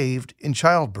saved in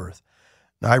childbirth.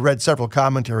 Now, I read several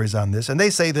commentaries on this, and they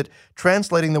say that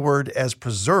translating the word as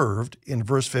preserved in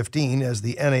verse 15, as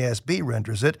the NASB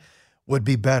renders it, would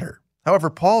be better. However,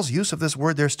 Paul's use of this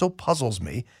word there still puzzles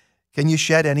me. Can you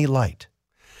shed any light?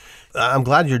 I'm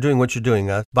glad you're doing what you're doing.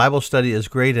 Bible study is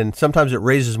great, and sometimes it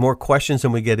raises more questions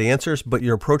than we get answers, but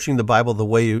you're approaching the Bible the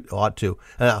way you ought to.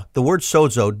 The word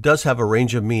sozo does have a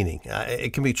range of meaning.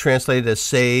 It can be translated as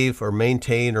save or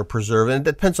maintain or preserve, and it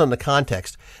depends on the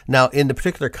context. Now, in the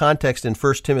particular context in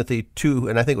 1 Timothy 2,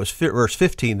 and I think it was verse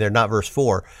 15 there, not verse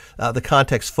 4, the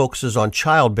context focuses on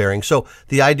childbearing. So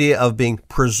the idea of being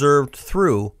preserved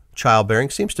through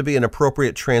childbearing seems to be an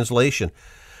appropriate translation.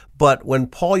 But when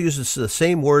Paul uses the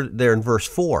same word there in verse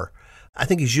 4, I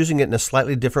think he's using it in a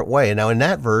slightly different way. Now, in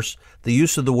that verse, the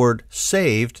use of the word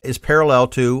saved is parallel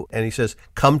to, and he says,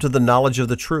 come to the knowledge of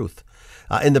the truth.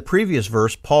 In the previous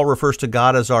verse, Paul refers to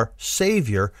God as our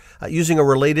Savior using a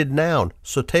related noun,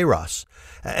 soteros.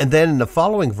 And then in the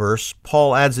following verse,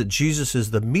 Paul adds that Jesus is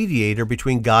the mediator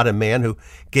between God and man who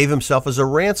gave himself as a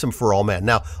ransom for all men.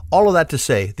 Now, all of that to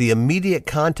say, the immediate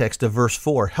context of verse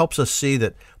 4 helps us see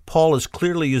that Paul is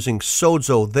clearly using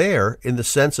sozo there in the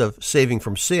sense of saving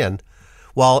from sin,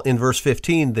 while in verse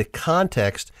 15, the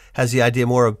context has the idea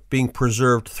more of being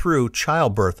preserved through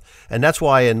childbirth. And that's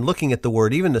why in looking at the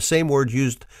word, even the same word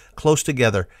used close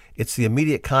together, it's the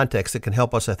immediate context that can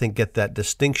help us, I think, get that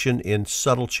distinction in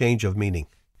subtle change of meaning.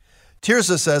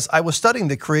 Tirza says, I was studying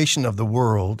the creation of the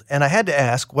world, and I had to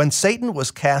ask, when Satan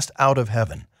was cast out of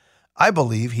heaven, I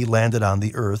believe he landed on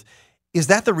the earth. Is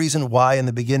that the reason why in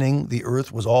the beginning the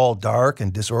earth was all dark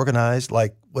and disorganized,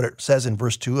 like what it says in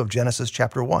verse 2 of Genesis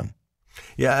chapter 1?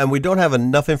 Yeah, and we don't have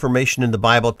enough information in the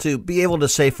Bible to be able to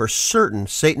say for certain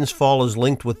Satan's fall is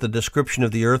linked with the description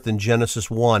of the earth in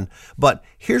Genesis 1. But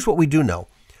here's what we do know.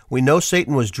 We know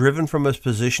Satan was driven from his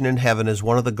position in heaven as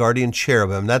one of the guardian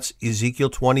cherubim. That's Ezekiel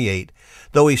 28.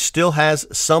 Though he still has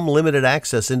some limited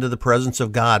access into the presence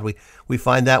of God. We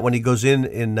find that when he goes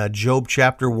in Job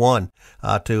chapter 1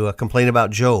 to complain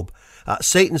about Job.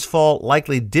 Satan's fall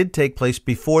likely did take place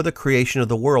before the creation of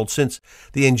the world, since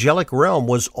the angelic realm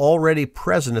was already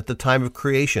present at the time of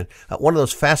creation. One of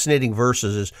those fascinating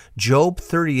verses is Job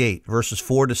 38, verses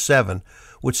 4 to 7,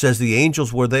 which says the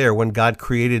angels were there when God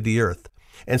created the earth.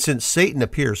 And since Satan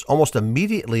appears almost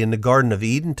immediately in the Garden of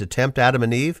Eden to tempt Adam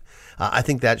and Eve, I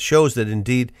think that shows that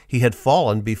indeed he had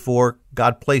fallen before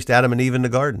God placed Adam and Eve in the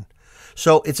garden.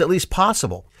 So it's at least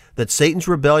possible that Satan's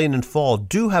rebellion and fall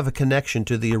do have a connection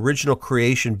to the original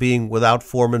creation being without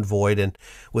form and void and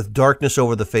with darkness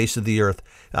over the face of the earth.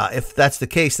 If that's the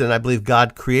case, then I believe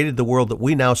God created the world that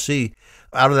we now see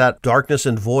out of that darkness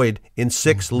and void in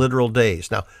 6 literal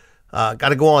days. Now, Got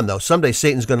to go on, though. Someday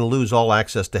Satan's going to lose all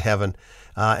access to heaven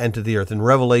and to the earth. In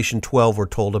Revelation 12, we're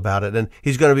told about it. And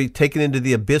he's going to be taken into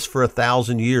the abyss for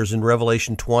 1,000 years in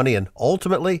Revelation 20. And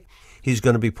ultimately, he's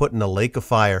going to be put in a lake of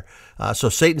fire. So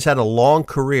Satan's had a long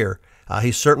career.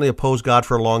 He's certainly opposed God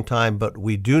for a long time, but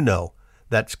we do know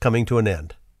that's coming to an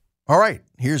end. All right,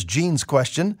 here's Gene's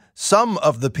question. Some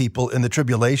of the people in the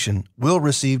tribulation will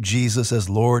receive Jesus as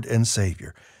Lord and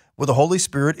Savior. Will the Holy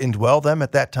Spirit indwell them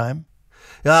at that time?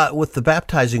 With the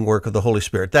baptizing work of the Holy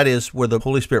Spirit, that is, where the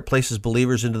Holy Spirit places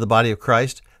believers into the body of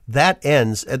Christ, that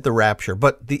ends at the rapture.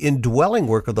 But the indwelling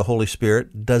work of the Holy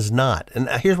Spirit does not. And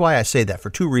here's why I say that, for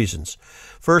two reasons.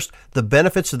 First, the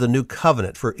benefits of the new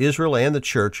covenant for Israel and the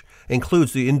church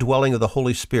includes the indwelling of the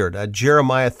Holy Spirit.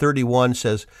 Jeremiah 31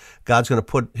 says God's going to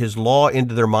put his law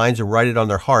into their minds and write it on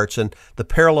their hearts. And the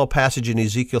parallel passage in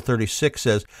Ezekiel 36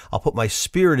 says, I'll put my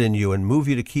spirit in you and move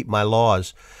you to keep my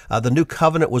laws. The new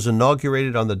covenant was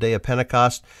inaugurated on the day of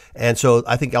Pentecost. And so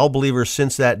I think all believers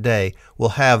since that day will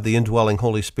have the indwelling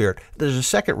Holy Spirit. There's a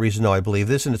second reason, though, I believe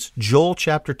this, and it's Joel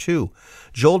chapter 2.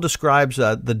 Joel describes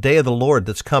the day of the Lord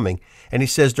that's coming. And he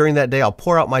says, during that day, I'll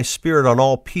pour out my spirit on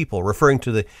all people, referring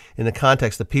to in the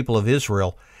context, the people of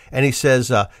Israel. And he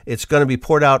says it's going to be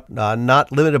poured out, not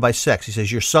limited by sex. He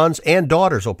says, your sons and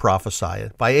daughters will prophesy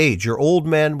by age. Your old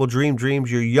men will dream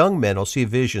dreams. Your young men will see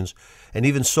visions, and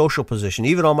even social position.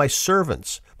 Even on my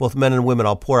servants, both men and women,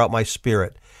 I'll pour out my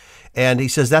spirit. And he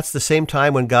says that's the same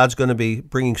time when God's going to be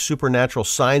bringing supernatural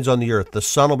signs on the earth. The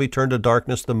sun will be turned to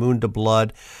darkness, the moon to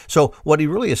blood. So what he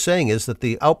really is saying is that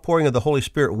the outpouring of the Holy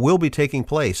Spirit will be taking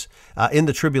place in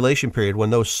the tribulation period, when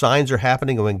those signs are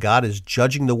happening and when God is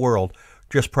judging the world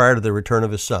just prior to the return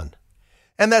of his Son.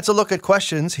 And that's a look at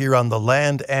questions here on The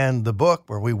Land and the Book,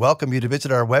 where we welcome you to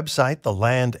visit our website,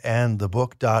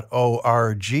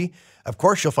 thelandandthebook.org. Of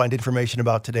course, you'll find information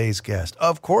about today's guest.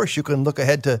 Of course, you can look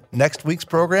ahead to next week's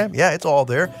program. Yeah, it's all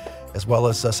there, as well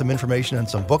as some information on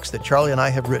some books that Charlie and I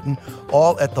have written,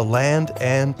 all at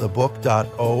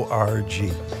thelandandthebook.org.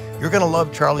 You're going to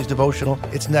love Charlie's devotional.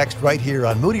 It's next right here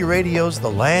on Moody Radio's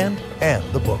The Land and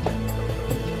the Book.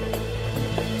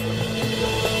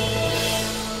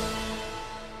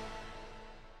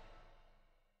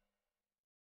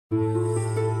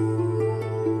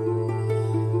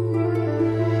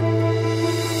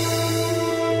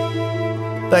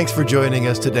 Thanks for joining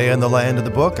us today on The Land of the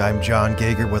Book. I'm John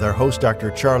Gager with our host,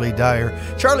 Dr. Charlie Dyer.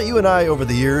 Charlie, you and I, over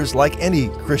the years, like any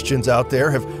Christians out there,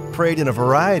 have prayed in a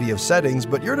variety of settings,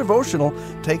 but your devotional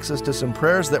takes us to some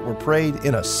prayers that were prayed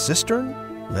in a cistern?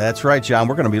 That's right, John.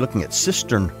 We're going to be looking at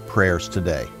cistern prayers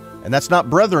today. And that's not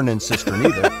brethren in cistern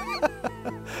either.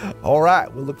 All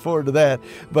right, we'll look forward to that.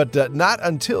 But not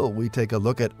until we take a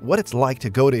look at what it's like to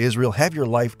go to Israel, have your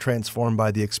life transformed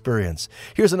by the experience.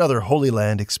 Here's another Holy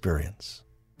Land experience.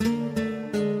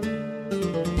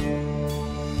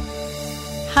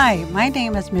 Hi, my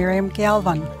name is Miriam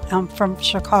Galvin. I'm from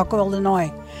Chicago,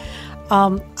 Illinois.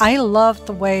 I love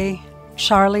the way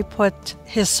Charlie put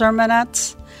his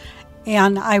sermonettes,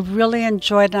 and I really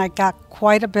enjoyed it, and I got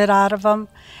quite a bit out of them.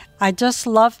 I just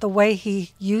love the way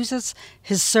he uses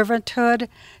his servanthood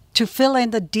to fill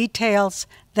in the details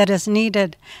that is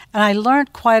needed. And I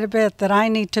learned quite a bit that I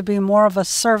need to be more of a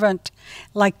servant,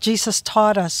 like Jesus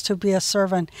taught us to be a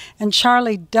servant. And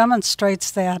Charlie demonstrates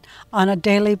that on a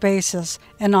daily basis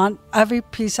and on every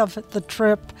piece of the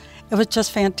trip. It was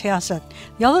just fantastic.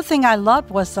 The other thing I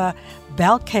loved was the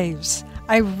bell caves.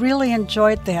 I really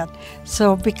enjoyed that.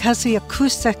 So because the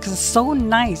acoustics is so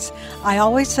nice, I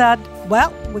always said,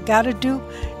 well, we got to do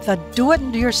the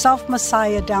do-it-yourself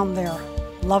Messiah down there.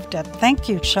 Loved it. Thank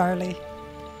you, Charlie.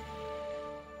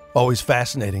 Always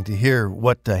fascinating to hear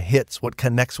what hits, what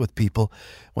connects with people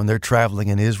when they're traveling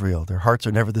in Israel. Their hearts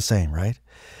are never the same, right?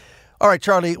 All right,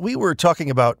 Charlie, we were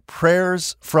talking about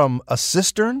prayers from a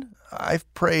cistern.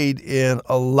 I've prayed in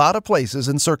a lot of places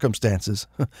and circumstances,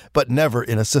 but never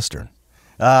in a cistern.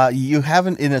 You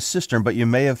haven't in a cistern, but you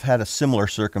may have had a similar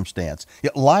circumstance.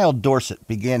 Lyle Dorsett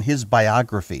began his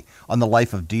biography on the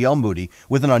life of D.L. Moody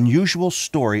with an unusual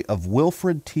story of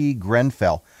Wilfred T.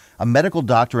 Grenfell, a medical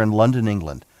doctor in London,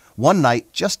 England. One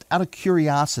night, just out of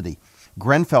curiosity,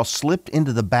 Grenfell slipped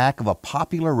into the back of a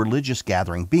popular religious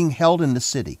gathering being held in the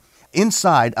city.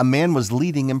 Inside, a man was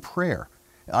leading in prayer.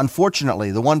 Unfortunately,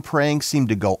 the one praying seemed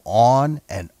to go on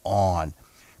and on.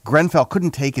 Grenfell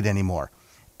couldn't take it anymore.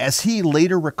 As he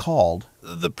later recalled,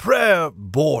 "The prayer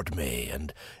bored me,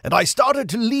 and I started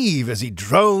to leave as he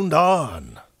droned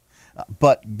on."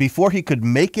 But before he could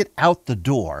make it out the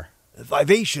door, a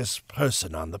vivacious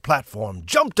person on the platform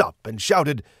jumped up and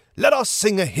shouted, "Let us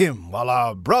sing a hymn while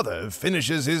our brother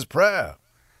finishes his prayer."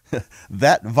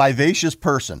 That vivacious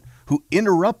person, who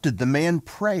interrupted the man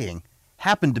praying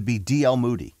happened to be D.L.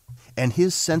 Moody, and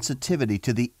his sensitivity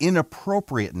to the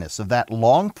inappropriateness of that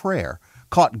long prayer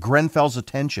caught Grenfell's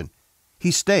attention.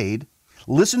 He stayed,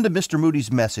 listened to Mr.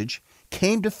 Moody's message,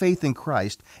 came to faith in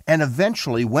Christ, and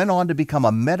eventually went on to become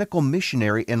a medical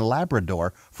missionary in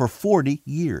Labrador for 40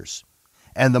 years.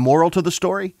 And the moral to the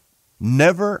story?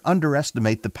 Never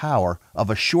underestimate the power of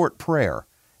a short prayer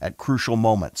at crucial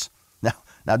moments.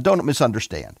 Now don't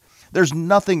misunderstand. There's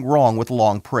nothing wrong with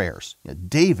long prayers.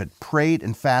 David prayed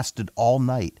and fasted all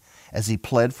night as he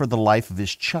pled for the life of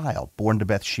his child born to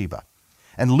Bathsheba.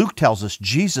 And Luke tells us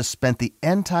Jesus spent the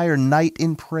entire night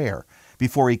in prayer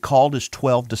before he called his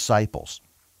 12 disciples.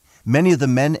 Many of the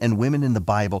men and women in the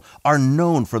Bible are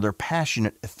known for their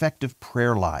passionate, effective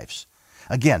prayer lives.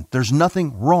 Again, there's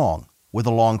nothing wrong with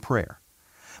a long prayer.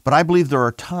 But I believe there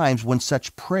are times when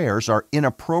such prayers are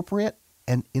inappropriate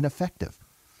and ineffective.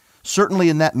 Certainly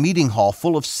in that meeting hall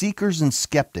full of seekers and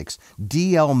skeptics,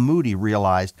 D.L. Moody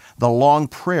realized the long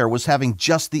prayer was having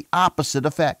just the opposite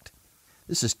effect.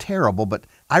 This is terrible, but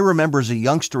I remember as a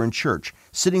youngster in church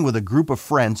sitting with a group of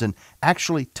friends and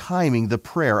actually timing the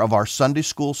prayer of our Sunday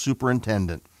school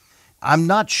superintendent. I'm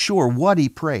not sure what he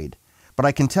prayed, but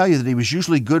I can tell you that he was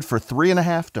usually good for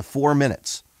 3.5 to 4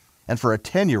 minutes. And for a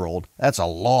 10-year-old, that's a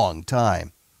long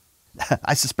time.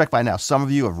 I suspect by now some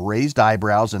of you have raised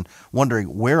eyebrows and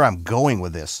wondering where I'm going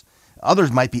with this.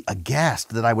 Others might be aghast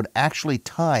that I would actually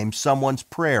time someone's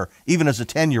prayer, even as a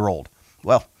 10-year-old.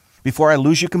 Well, before I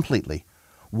lose you completely,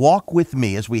 walk with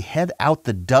me as we head out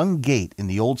the Dung Gate in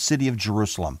the old city of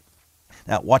Jerusalem.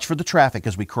 Now, watch for the traffic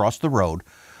as we cross the road.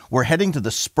 We're heading to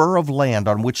the spur of land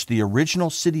on which the original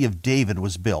city of David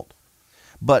was built.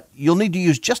 But you'll need to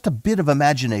use just a bit of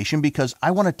imagination because I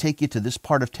want to take you to this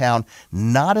part of town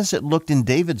not as it looked in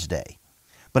David's day,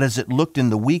 but as it looked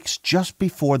in the weeks just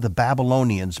before the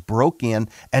Babylonians broke in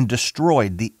and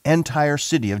destroyed the entire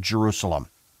city of Jerusalem.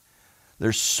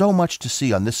 There's so much to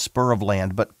see on this spur of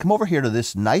land, but come over here to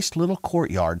this nice little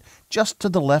courtyard just to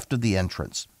the left of the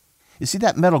entrance. You see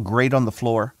that metal grate on the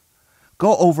floor?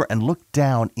 Go over and look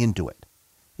down into it.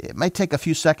 It might take a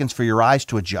few seconds for your eyes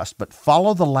to adjust, but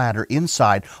follow the ladder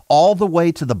inside all the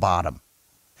way to the bottom.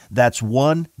 That's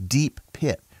one deep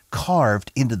pit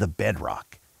carved into the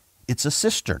bedrock. It's a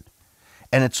cistern,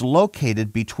 and it's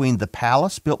located between the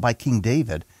palace built by King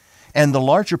David and the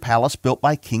larger palace built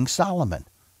by King Solomon.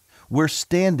 We're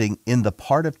standing in the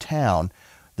part of town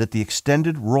that the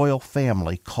extended royal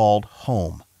family called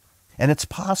home. And it's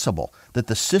possible that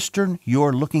the cistern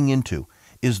you're looking into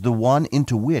is the one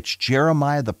into which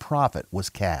Jeremiah the prophet was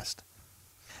cast.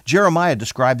 Jeremiah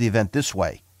described the event this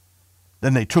way: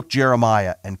 Then they took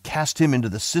Jeremiah and cast him into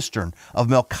the cistern of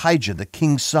Malchijah the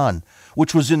king's son,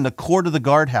 which was in the court of the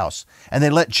guardhouse, and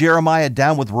they let Jeremiah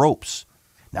down with ropes.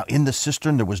 Now in the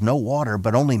cistern there was no water,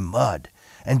 but only mud,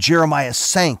 and Jeremiah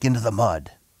sank into the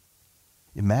mud.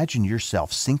 Imagine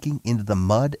yourself sinking into the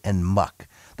mud and muck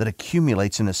that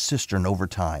accumulates in a cistern over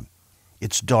time.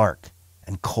 It's dark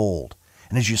and cold.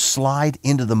 And as you slide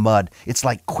into the mud, it's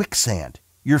like quicksand.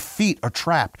 Your feet are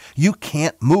trapped. You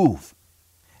can't move.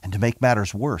 And to make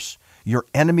matters worse, your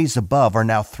enemies above are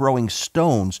now throwing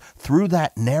stones through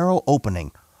that narrow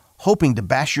opening, hoping to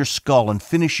bash your skull and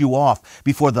finish you off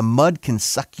before the mud can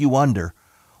suck you under,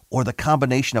 or the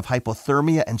combination of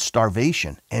hypothermia and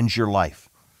starvation ends your life.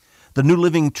 The New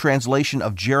Living Translation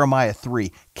of Jeremiah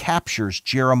 3 captures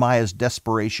Jeremiah's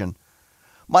desperation.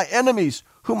 My enemies,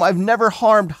 whom I've never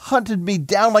harmed, hunted me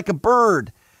down like a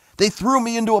bird. They threw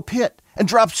me into a pit and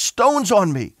dropped stones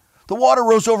on me. The water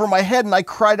rose over my head and I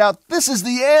cried out, "This is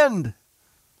the end!"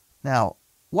 Now,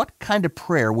 what kind of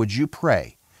prayer would you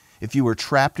pray if you were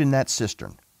trapped in that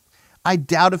cistern? I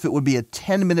doubt if it would be a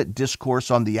 10-minute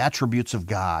discourse on the attributes of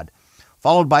God,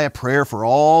 followed by a prayer for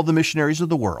all the missionaries of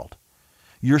the world.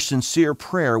 Your sincere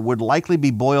prayer would likely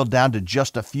be boiled down to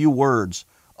just a few words.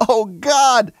 Oh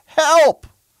God, help!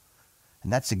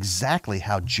 And that's exactly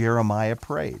how Jeremiah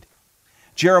prayed.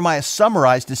 Jeremiah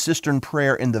summarized his cistern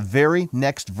prayer in the very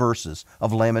next verses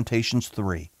of Lamentations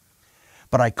 3.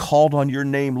 But I called on your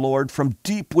name, Lord, from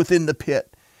deep within the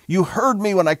pit. You heard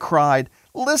me when I cried.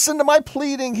 Listen to my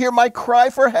pleading. Hear my cry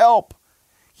for help.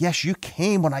 Yes, you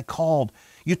came when I called.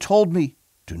 You told me,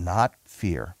 do not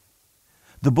fear.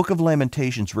 The book of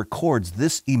Lamentations records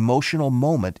this emotional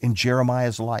moment in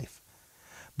Jeremiah's life.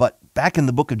 But back in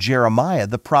the book of Jeremiah,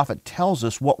 the prophet tells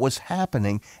us what was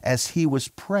happening as he was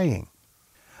praying.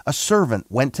 A servant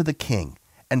went to the king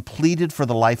and pleaded for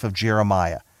the life of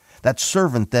Jeremiah. That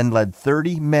servant then led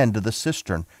 30 men to the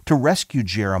cistern to rescue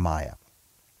Jeremiah.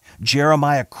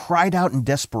 Jeremiah cried out in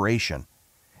desperation,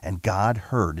 and God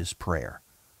heard his prayer.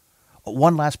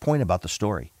 One last point about the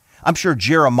story. I'm sure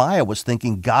Jeremiah was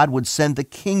thinking God would send the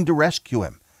king to rescue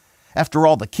him. After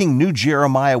all, the king knew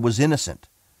Jeremiah was innocent.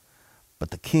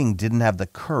 But the king didn't have the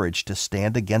courage to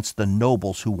stand against the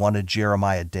nobles who wanted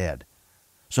Jeremiah dead.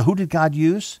 So who did God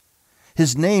use?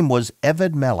 His name was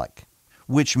Ebed-Melech,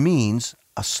 which means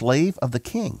a slave of the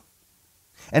king.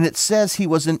 And it says he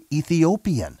was an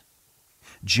Ethiopian.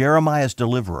 Jeremiah's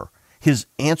deliverer, his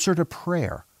answer to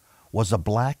prayer, was a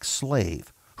black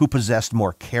slave who possessed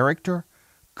more character,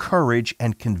 courage,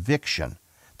 and conviction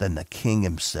than the king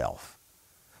himself.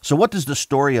 So what does the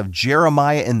story of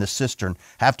Jeremiah in the cistern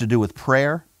have to do with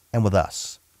prayer and with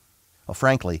us? Well,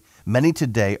 frankly, many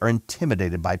today are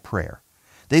intimidated by prayer.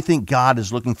 They think God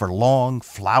is looking for long,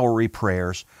 flowery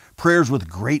prayers with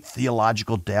great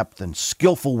theological depth and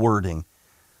skillful wording.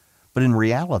 But in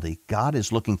reality, God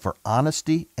is looking for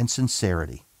honesty and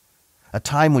sincerity, a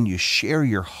time when you share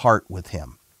your heart with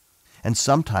Him. And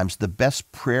sometimes the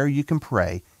best prayer you can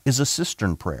pray is a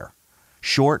cistern prayer,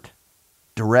 short,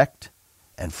 direct,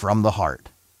 and from the heart.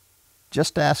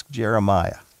 Just ask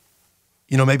Jeremiah.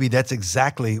 You know, maybe that's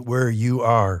exactly where you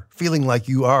are, feeling like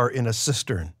you are in a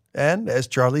cistern. And as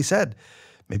Charlie said,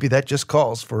 maybe that just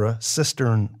calls for a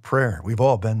cistern prayer. We've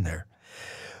all been there.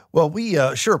 Well, we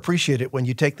sure appreciate it when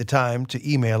you take the time to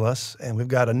email us, and we've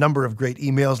got a number of great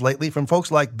emails lately from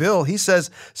folks like Bill. He says,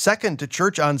 second to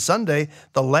church on Sunday,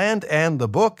 the land and the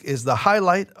book is the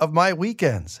highlight of my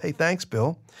weekends. Hey, thanks,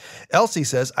 Bill. Elsie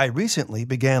says, I recently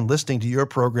began listening to your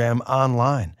program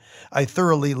online. I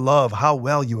thoroughly love how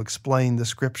well you explain the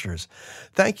scriptures.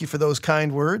 Thank you for those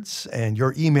kind words, and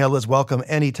your email is welcome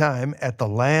anytime at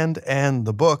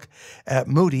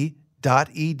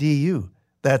thelandandthebook@moody.edu.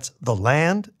 That's the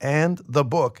land and the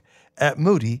book at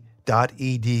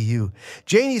moody.edu.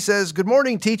 Janie says, good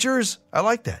morning, teachers. I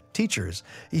like that, teachers.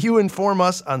 You inform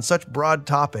us on such broad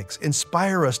topics,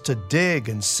 inspire us to dig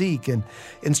and seek, and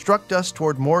instruct us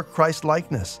toward more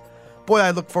Christ-likeness. Boy,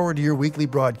 I look forward to your weekly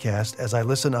broadcast as I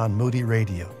listen on Moody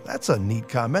Radio. That's a neat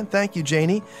comment. Thank you,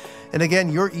 Janie. And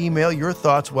again, your email, your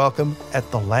thoughts welcome at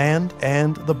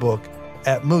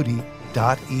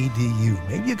thelandandthebook@moody.edu.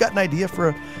 Maybe you've got an idea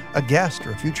for a guest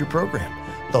or a future program.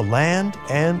 The Land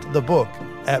and the Book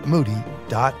at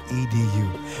moody.edu.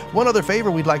 One other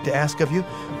favor we'd like to ask of you,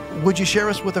 would you share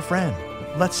us with a friend?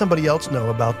 Let somebody else know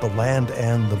about The Land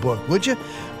and the Book, would you?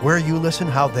 Where you listen,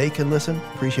 how they can listen.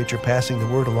 Appreciate your passing the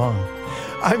word along.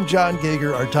 I'm John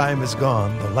Gager. Our time is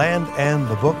gone. The Land and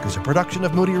the Book is a production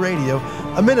of Moody Radio,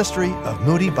 a ministry of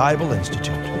Moody Bible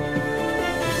Institute.